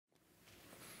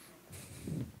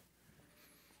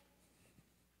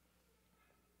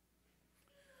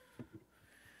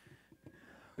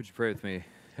Would you pray with me?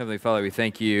 Heavenly Father, we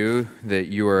thank you that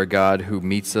you are a God who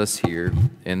meets us here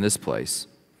in this place.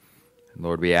 And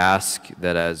Lord, we ask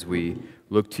that as we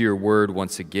look to your word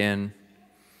once again,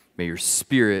 may your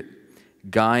Spirit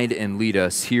guide and lead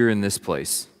us here in this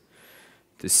place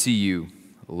to see you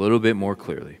a little bit more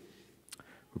clearly.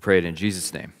 We pray it in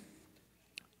Jesus' name.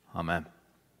 Amen.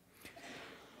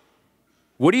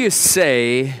 What do you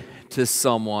say to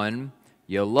someone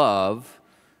you love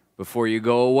before you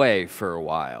go away for a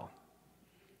while?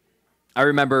 I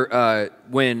remember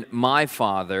when my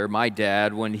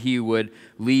dad, when he would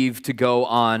leave to go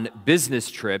on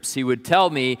business trips, he would tell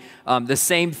me the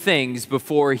same things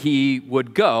before he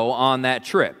would go on that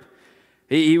trip.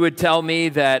 He would tell me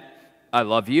that I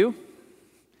love you.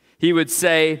 He would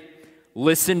say,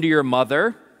 listen to your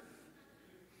mother,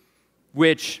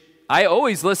 which I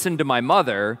always listened to my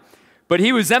mother, but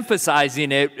he was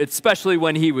emphasizing it, especially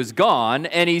when he was gone,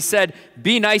 and he said,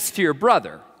 be nice to your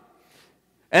brother.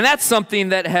 And that's something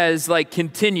that has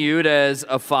continued as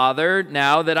a father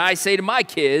now that I say to my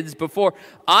kids before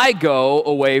I go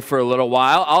away for a little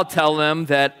while. I'll tell them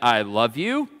that I love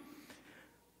you,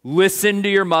 listen to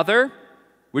your mother,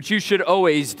 which you should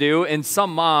always do, and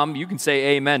some mom, you can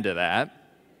say amen to that.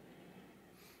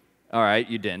 All right,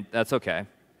 you didn't. That's okay.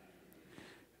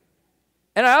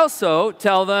 And I also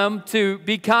tell them to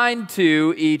be kind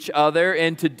to each other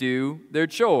and to do their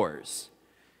chores.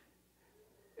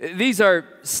 These are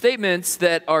statements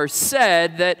that are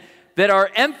said that are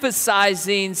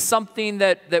emphasizing something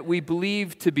that we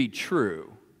believe to be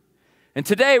true. And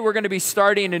today we're going to be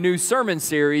starting a new sermon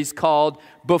series called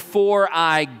Before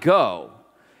I Go.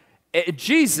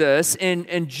 Jesus,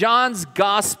 in John's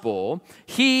gospel,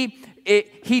 he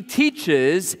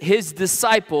teaches his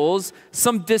disciples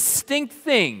some distinct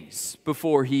things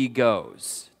before he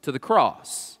goes to the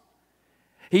cross.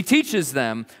 He teaches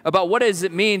them about what does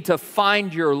it mean to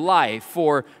find your life,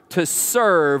 or to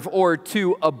serve, or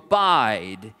to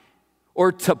abide,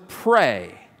 or to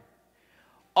pray.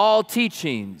 All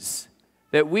teachings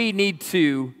that we need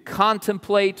to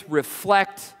contemplate,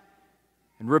 reflect,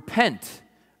 and repent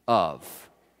of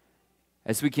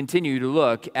as we continue to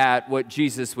look at what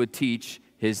Jesus would teach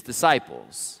his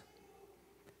disciples.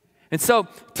 And so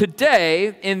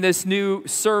today, in this new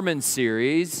sermon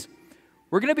series,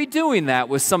 we're going to be doing that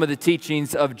with some of the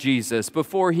teachings of Jesus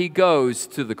before he goes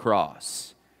to the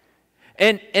cross.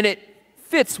 And it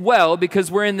fits well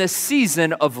because we're in this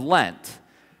season of Lent,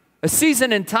 a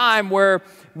season in time where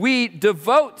we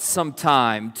devote some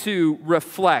time to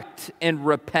reflect and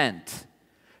repent,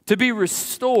 to be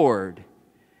restored,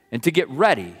 and to get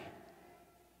ready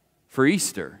for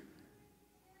Easter.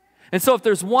 And so if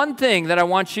there's one thing that I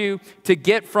want you to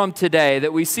get from today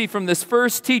that we see from this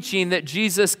first teaching that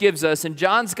Jesus gives us in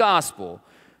John's gospel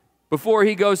before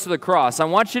he goes to the cross, I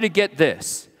want you to get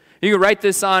this. You can write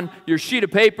this on your sheet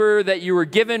of paper that you were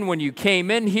given when you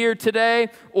came in here today,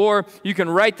 or you can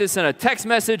write this in a text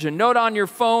message, a note on your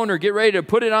phone, or get ready to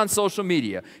put it on social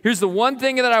media. Here's the one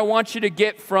thing that I want you to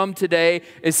get from today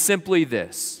is simply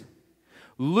this.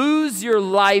 Lose your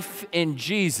life in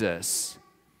Jesus,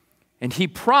 and he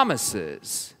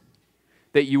promises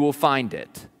that you will find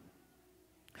it.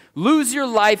 Lose your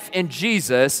life in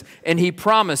Jesus, and he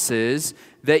promises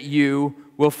that you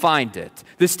will find it.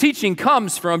 This teaching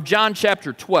comes from John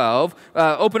chapter 12.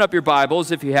 Open up your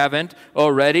Bibles, if you haven't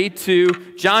already, to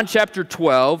John chapter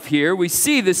 12 here. We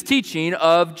see this teaching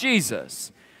of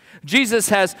Jesus. Jesus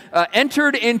has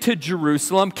entered into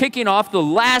Jerusalem, kicking off the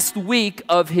last week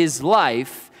of his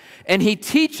life, and he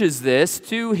teaches this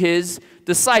to his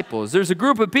disciples. There's a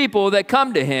group of people that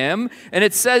come to him, and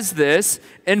it says this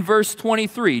in verse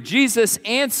 23. Jesus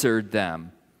answered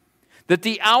them that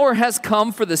the hour has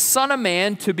come for the Son of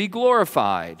Man to be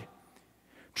glorified.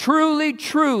 Truly,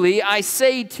 truly, I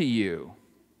say to you.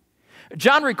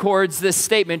 John records this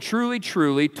statement, truly,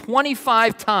 truly,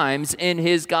 25 times in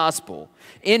his gospel,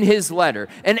 in his letter.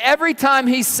 And every time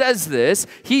he says this,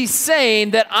 he's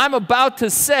saying that I'm about to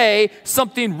say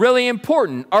something really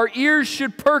important. Our ears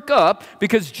should perk up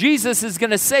because Jesus is going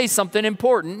to say something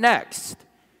important next.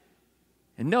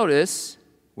 And notice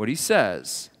what he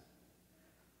says.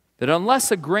 That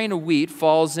unless a grain of wheat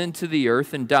falls into the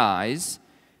earth and dies,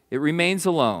 it remains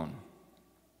alone.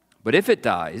 But if it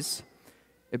dies,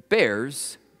 it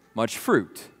bears much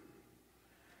fruit.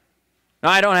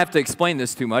 Now, I don't have to explain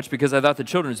this too much because I thought the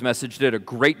children's message did a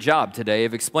great job today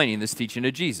of explaining this teaching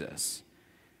of Jesus.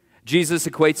 Jesus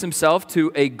equates himself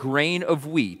to a grain of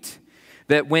wheat,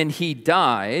 that when he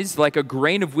dies, like a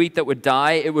grain of wheat that would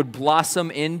die, it would blossom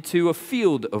into a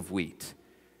field of wheat.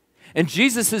 And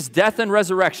Jesus' death and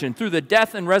resurrection, through the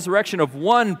death and resurrection of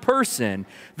one person,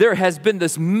 there has been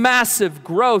this massive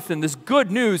growth and this good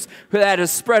news that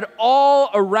has spread all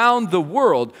around the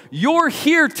world. You're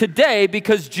here today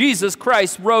because Jesus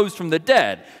Christ rose from the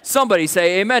dead. Somebody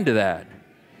say amen to that.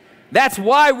 That's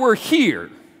why we're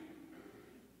here.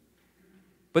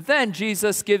 But then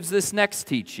Jesus gives this next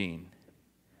teaching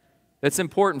that's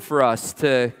important for us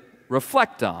to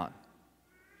reflect on.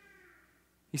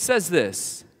 He says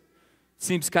this.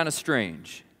 Seems kind of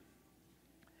strange.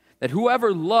 That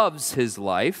whoever loves his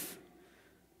life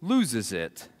loses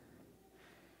it.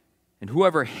 And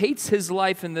whoever hates his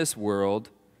life in this world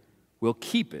will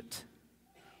keep it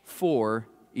for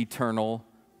eternal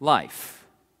life.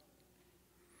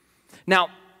 Now,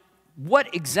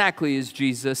 what exactly is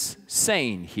Jesus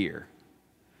saying here?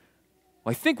 Well,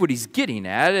 I think what he's getting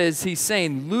at is he's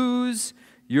saying, lose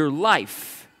your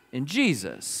life in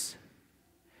Jesus.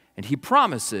 And he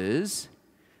promises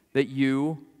that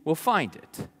you will find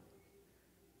it.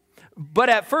 But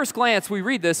at first glance, we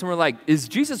read this and we're like, is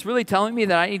Jesus really telling me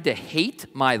that I need to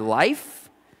hate my life?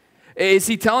 Is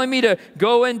he telling me to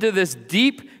go into this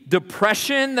deep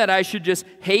depression that I should just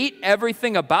hate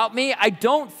everything about me? I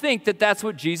don't think that that's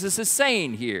what Jesus is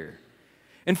saying here.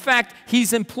 In fact,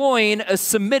 he's employing a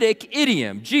Semitic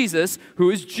idiom. Jesus, who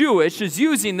is Jewish, is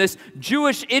using this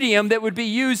Jewish idiom that would be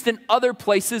used in other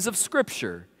places of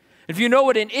Scripture. If you know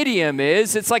what an idiom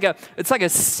is, it's like a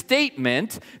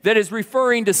statement that is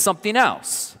referring to something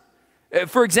else.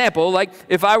 For example, like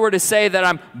if I were to say that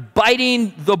I'm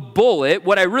biting the bullet,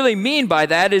 what I really mean by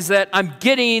that is that I'm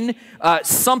getting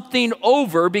something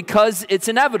over because it's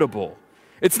inevitable.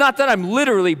 It's not that I'm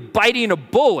literally biting a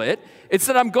bullet, it's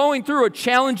that I'm going through a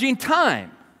challenging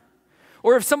time.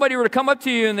 Or if somebody were to come up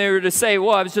to you and they were to say,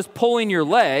 well, I was just pulling your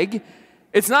leg,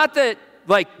 it's not that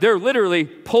like they're literally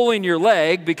pulling your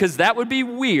leg, because that would be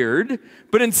weird,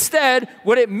 but instead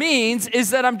what it means is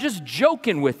that I'm just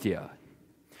joking with you.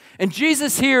 And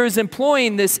Jesus here is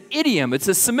employing this idiom. It's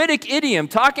a Semitic idiom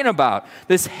talking about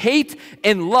this hate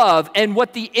and love, and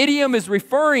what the idiom is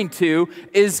referring to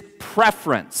is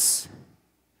preference.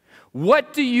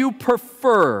 What do you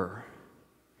prefer?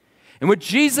 And what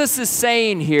Jesus is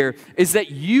saying here is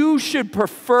that you should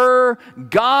prefer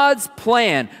God's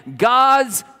plan,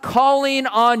 God's calling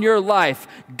on your life,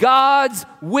 God's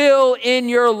will in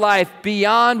your life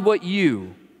beyond what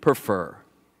you prefer.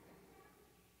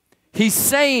 He's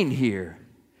saying here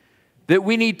that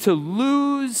we need to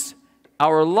lose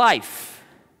our life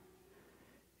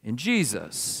in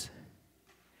Jesus.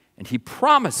 And he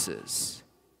promises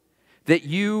that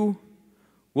you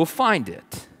will find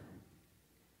it.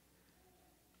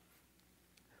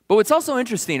 But what's also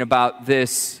interesting about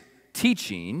this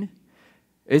teaching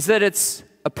is that it's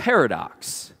a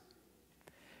paradox.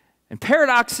 And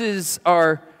paradoxes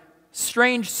are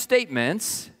strange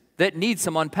statements that need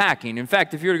some unpacking. In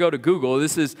fact, if you were to go to Google,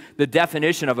 this is the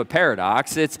definition of a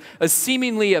paradox. It's a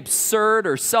seemingly absurd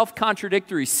or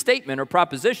self-contradictory statement or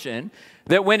proposition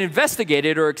that, when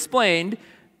investigated or explained,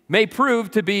 may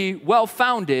prove to be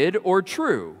well-founded or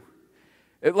true.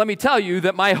 Let me tell you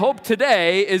that my hope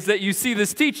today is that you see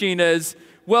this teaching as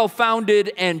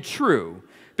well-founded and true,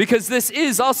 because this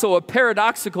is also a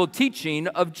paradoxical teaching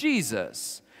of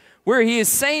Jesus, where he is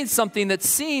saying something that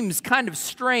seems kind of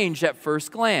strange at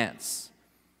first glance.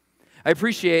 I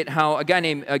appreciate how a guy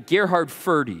named Gerhard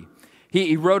Forde,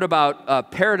 he wrote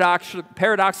about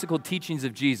paradoxical teachings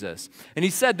of Jesus. And he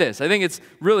said this, I think it's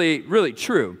really, really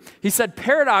true. He said,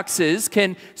 paradoxes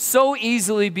can so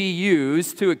easily be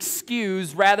used to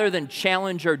excuse rather than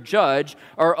challenge or judge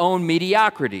our own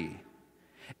mediocrity.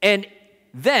 And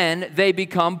then they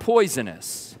become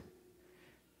poisonous.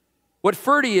 What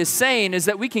Forde is saying is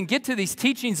that we can get to these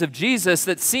teachings of Jesus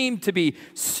that seem to be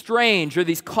strange, or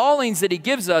these callings that he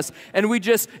gives us, and we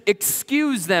just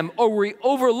excuse them, or we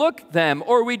overlook them,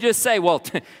 or we just say, well,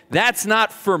 that's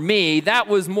not for me, that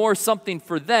was more something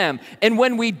for them. And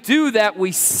when we do that,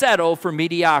 we settle for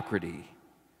mediocrity.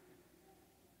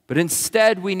 But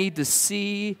instead, we need to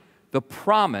see the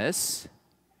promise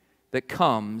that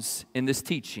comes in this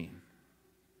teaching.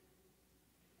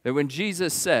 That when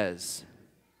Jesus says,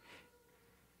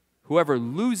 whoever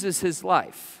loses his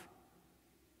life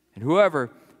and whoever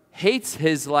hates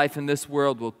his life in this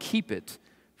world will keep it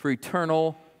for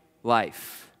eternal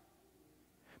life.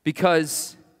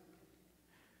 Because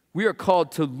we are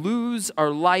called to lose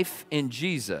our life in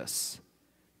Jesus,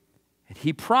 and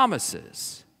he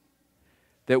promises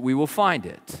that we will find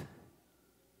it.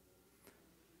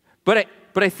 But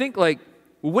I think, like,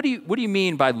 well, what do you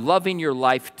mean by loving your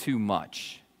life too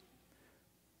much?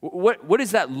 What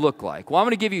does that look like? Well, I'm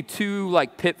going to give you two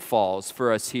pitfalls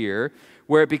for us here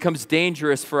where it becomes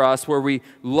dangerous for us, where we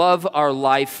love our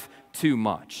life too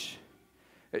much.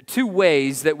 Two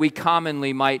ways that we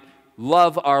commonly might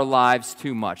love our lives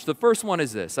too much. The first one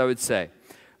is this, I would say,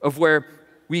 of where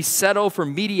we settle for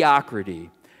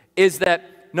mediocrity, is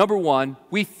that, number one,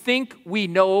 we think we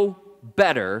know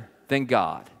better than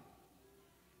God.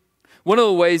 One of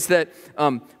the ways that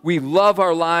we love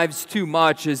our lives too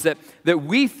much is that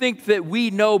we think that we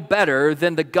know better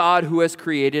than the God who has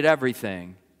created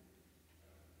everything.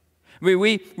 I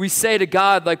mean, we say to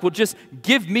God, well, just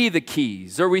give me the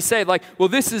keys. Or we say, well,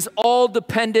 this is all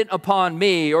dependent upon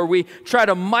me. Or we try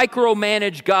to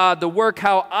micromanage God to work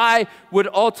how I would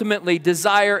ultimately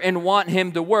desire and want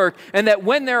him to work. And that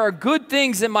when there are good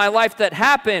things in my life that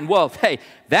happen, well, hey,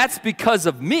 that's because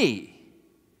of me.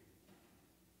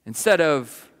 Instead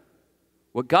of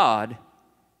what God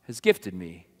has gifted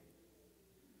me.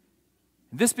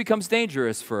 This becomes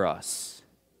dangerous for us.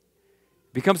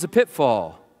 It becomes a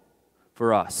pitfall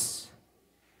for us.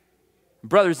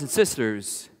 Brothers and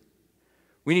sisters,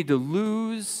 we need to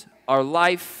lose our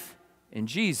life in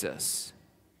Jesus.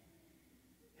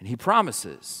 And he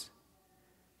promises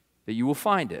that you will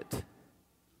find it.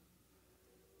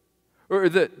 Or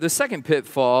the second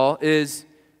pitfall is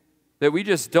that we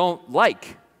just don't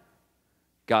like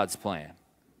God's plan.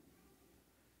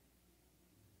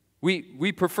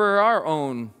 We prefer our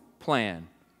own plan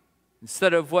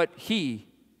instead of what he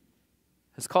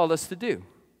has called us to do.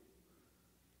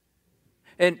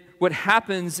 And what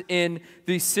happens in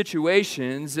these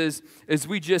situations is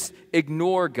we just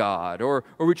ignore God, or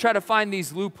we try to find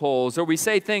these loopholes, or we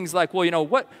say things like, well,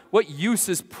 what use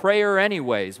is prayer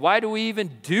anyways? Why do we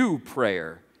even do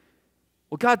prayer?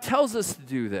 Well, God tells us to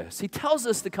do this. He tells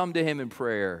us to come to him in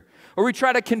prayer. Or we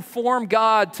try to conform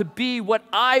God to be what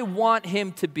I want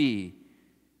him to be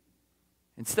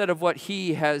instead of what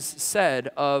he has said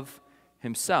of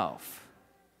himself.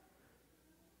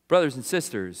 Brothers and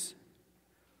sisters,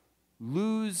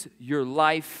 lose your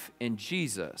life in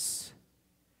Jesus,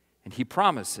 and he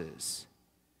promises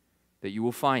that you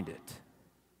will find it.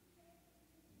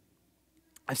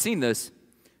 I've seen this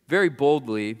very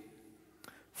boldly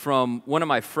from one of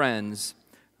my friends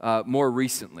more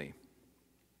recently.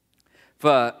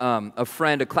 A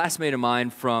friend, a classmate of mine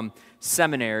from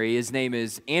seminary, his name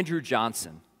is Andrew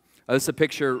Johnson. This is a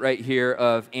picture right here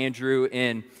of Andrew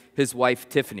and his wife,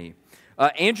 Tiffany.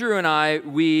 Andrew and I,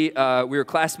 we were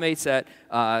classmates at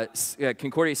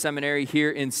Concordia Seminary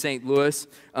here in St. Louis.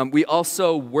 We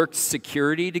also worked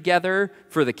security together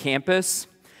for the campus,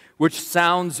 which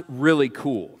sounds really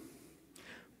cool.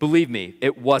 Believe me,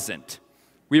 it wasn't.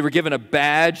 We were given a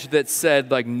badge that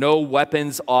said, no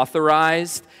weapons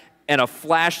authorized, and a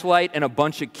flashlight and a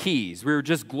bunch of keys. We were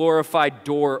just glorified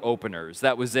door openers.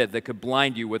 That was it, that could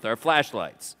blind you with our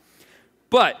flashlights.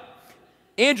 But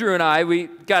Andrew and I, we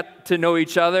got to know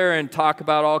each other and talk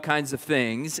about all kinds of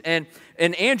things. And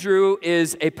Andrew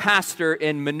is a pastor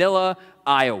in Manila,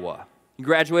 Iowa. He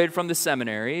graduated from the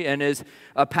seminary and is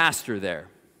a pastor there.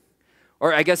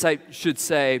 Or I guess I should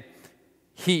say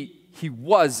he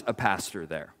was a pastor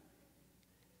there.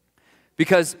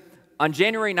 Because on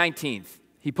January 19th,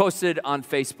 he posted on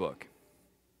Facebook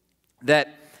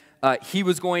that he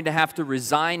was going to have to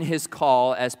resign his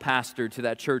call as pastor to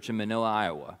that church in Manila,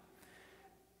 Iowa,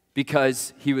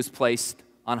 because he was placed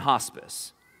on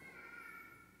hospice.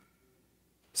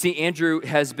 See, Andrew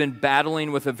has been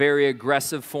battling with a very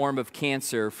aggressive form of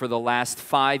cancer for the last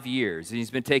 5 years. And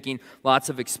he's been taking lots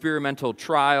of experimental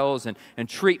trials and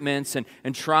treatments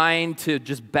and trying to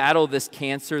just battle this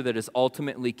cancer that is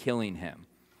ultimately killing him.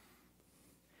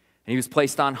 And he was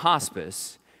placed on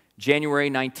hospice January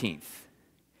 19th.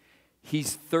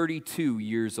 He's 32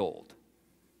 years old.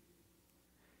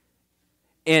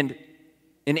 And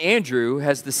Andrew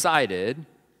has decided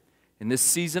in this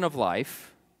season of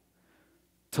life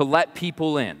to let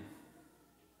people in,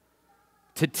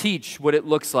 to teach what it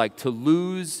looks like to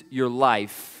lose your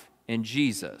life in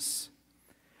Jesus.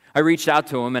 I reached out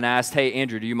to him and asked, hey,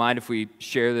 Andrew, do you mind if we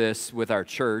share this with our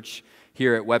church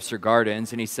here at Webster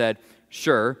Gardens? And he said,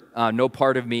 sure, no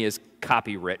part of me is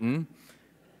copywritten.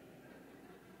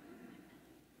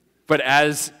 But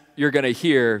as you're going to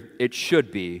hear, it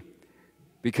should be,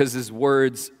 because his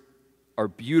words are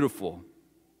beautiful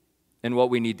and what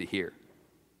we need to hear.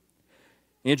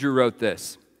 Andrew wrote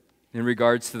this in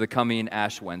regards to the coming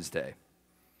Ash Wednesday.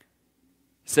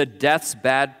 He said, death's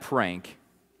bad prank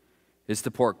is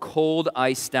to pour cold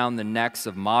ice down the necks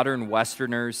of modern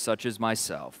Westerners such as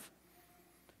myself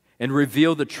and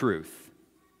reveal the truth.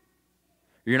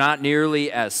 You're not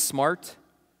nearly as smart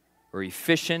or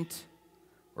efficient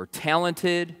or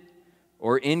talented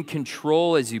or in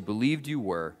control as you believed you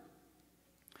were.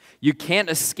 You can't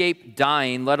escape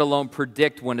dying, let alone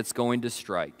predict when it's going to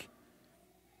strike.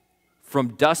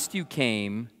 From dust you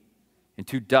came, and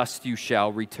to dust you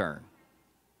shall return.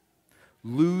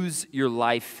 Lose your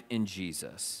life in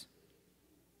Jesus.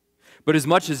 But as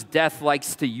much as death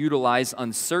likes to utilize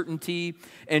uncertainty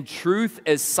and truth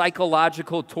as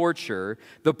psychological torture,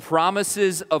 the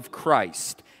promises of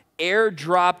Christ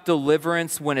airdrop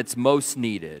deliverance when it's most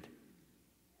needed.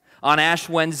 On Ash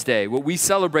Wednesday, what we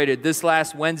celebrated this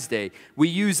last Wednesday, we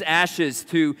use ashes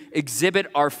to exhibit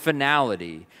our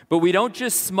finality. But we don't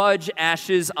just smudge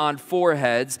ashes on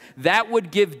foreheads. That would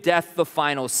give death the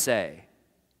final say.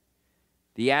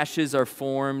 The ashes are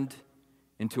formed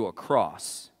into a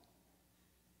cross,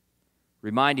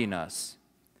 reminding us,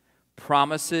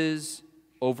 promises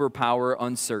overpower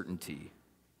uncertainty.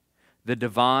 The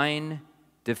divine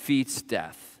defeats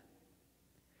death.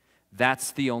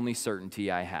 That's the only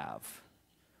certainty I have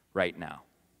right now.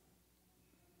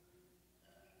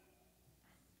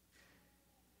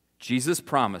 Jesus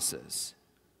promises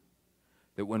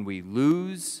that when we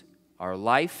lose our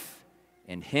life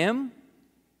in Him,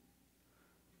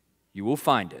 you will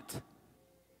find it.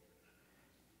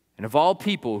 And of all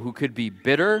people who could be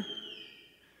bitter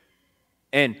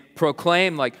and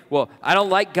proclaim like, well, I don't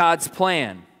like God's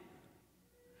plan.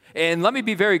 And let me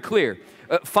be very clear.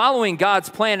 Following God's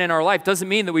plan in our life doesn't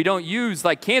mean that we don't use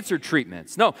like cancer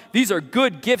treatments. No, these are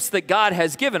good gifts that God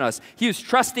has given us. He is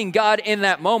trusting God in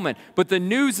that moment. But the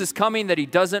news is coming that He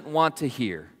doesn't want to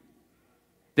hear.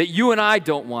 That you and I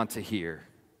don't want to hear.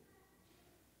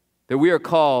 That we are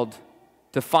called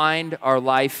to find our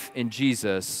life in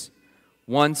Jesus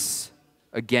once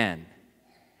again.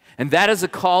 And that is a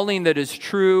calling that is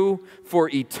true for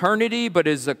eternity, but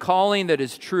is a calling that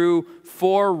is true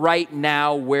for right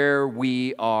now where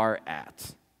we are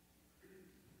at.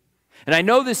 And I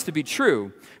know this to be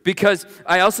true because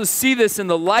I also see this in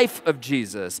the life of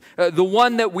Jesus, the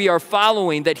one that we are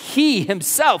following, that He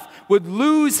Himself would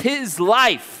lose His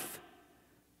life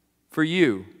for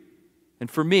you and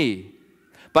for me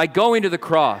by going to the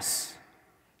cross,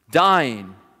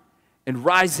 dying, and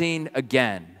rising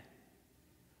again,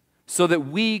 so that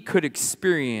we could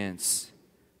experience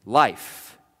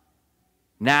life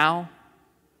now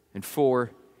and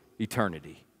for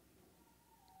eternity.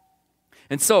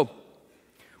 And so,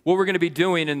 what we're going to be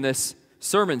doing in this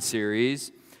sermon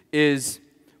series is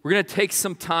we're going to take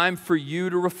some time for you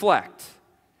to reflect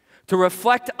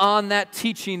on that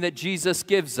teaching that Jesus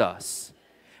gives us.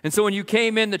 And so when you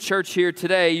came in the church here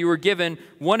today, you were given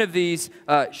one of these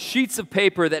sheets of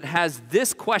paper that has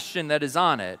this question that is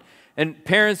on it. And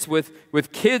parents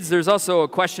with kids, there's also a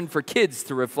question for kids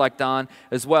to reflect on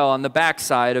as well on the back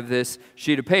side of this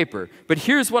sheet of paper. But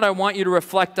here's what I want you to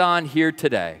reflect on here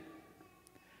today.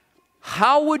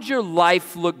 How would your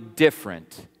life look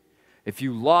different if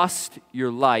you lost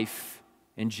your life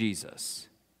in Jesus?